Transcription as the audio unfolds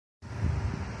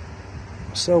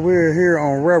So we're here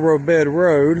on Railroad Bed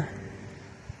Road.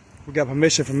 We got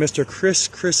permission from Mr. Chris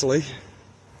Chrisley.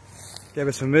 Gave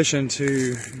us permission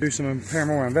to do some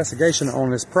paranormal investigation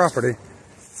on this property.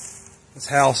 This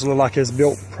house looks like it's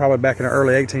built probably back in the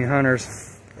early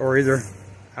 1800s or either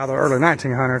early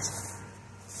 1900s.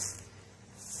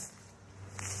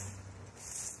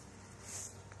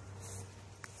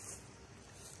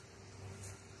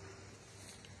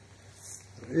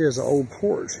 Here's an old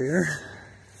porch here,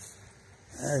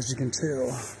 as you can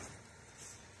tell.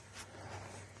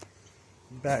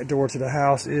 Back door to the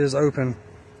house is open.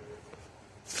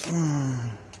 Okay.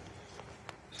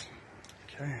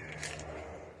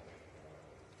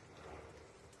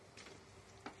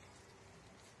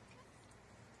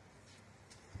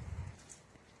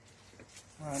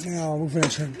 Right now we're going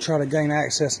to try to gain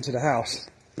access into the house.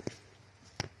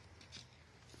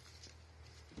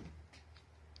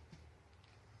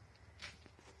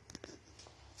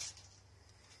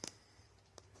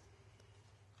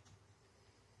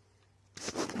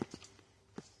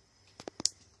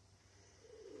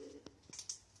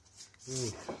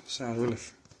 Ooh, sounds really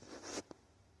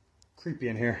creepy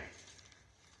in here.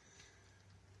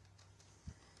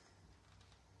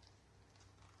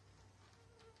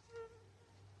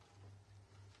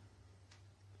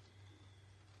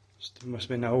 This must have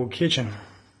been the old kitchen.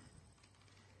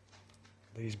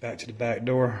 Leads back to the back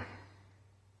door.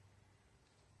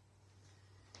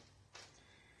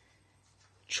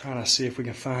 Trying to see if we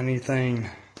can find anything.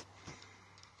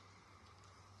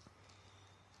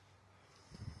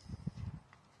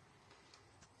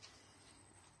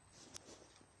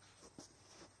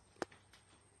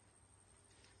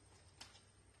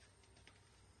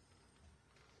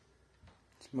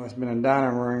 Must have been a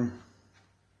dining room.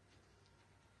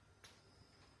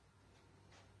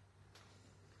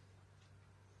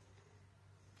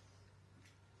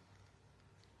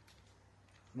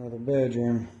 Another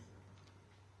bedroom.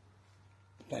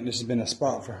 I think this has been a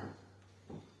spot for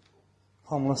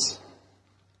homeless.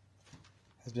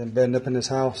 Has been bedding up in this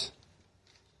house.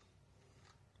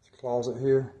 There's a closet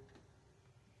here.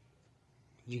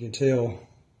 As you can tell,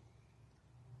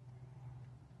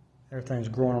 everything's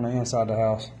growing on the inside of the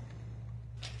house.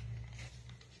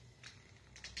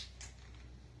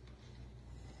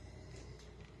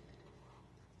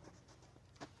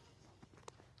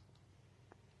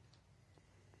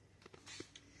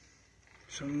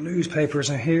 Some newspapers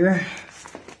in here.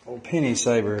 Old penny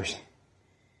savers.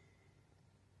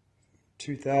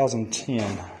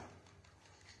 2010.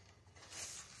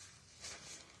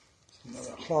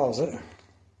 Another closet.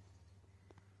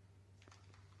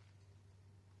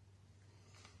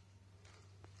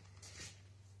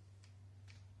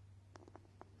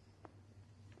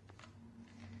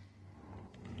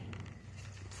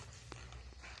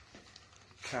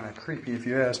 Kind of creepy if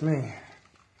you ask me.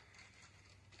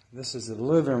 This is the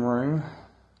living room.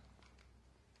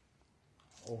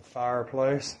 Old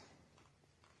fireplace.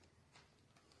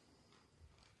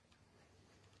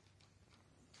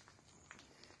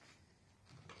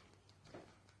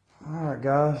 Alright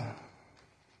guys.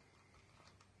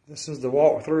 This is the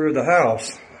walkthrough of the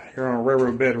house here on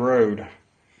Railroad Bed Road.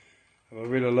 I would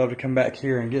really love to come back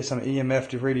here and get some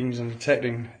EMF readings and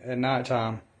detecting at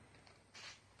nighttime.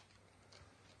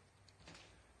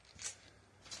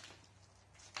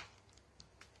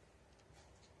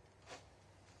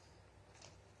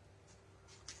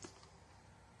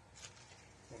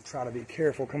 Try to be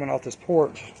careful coming off this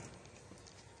porch.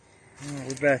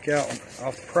 We're back out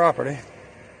off the property.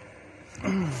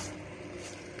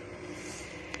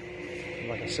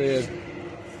 Like I said,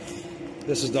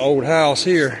 this is the old house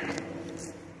here.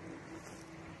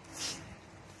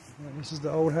 This is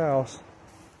the old house.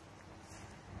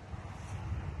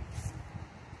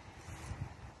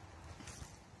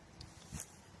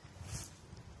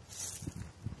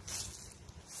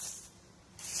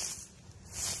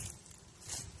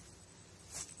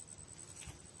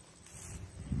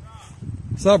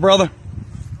 What's up, brother?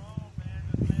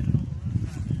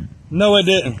 No, it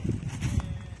didn't.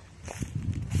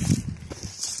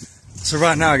 So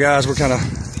right now, guys, we're kind of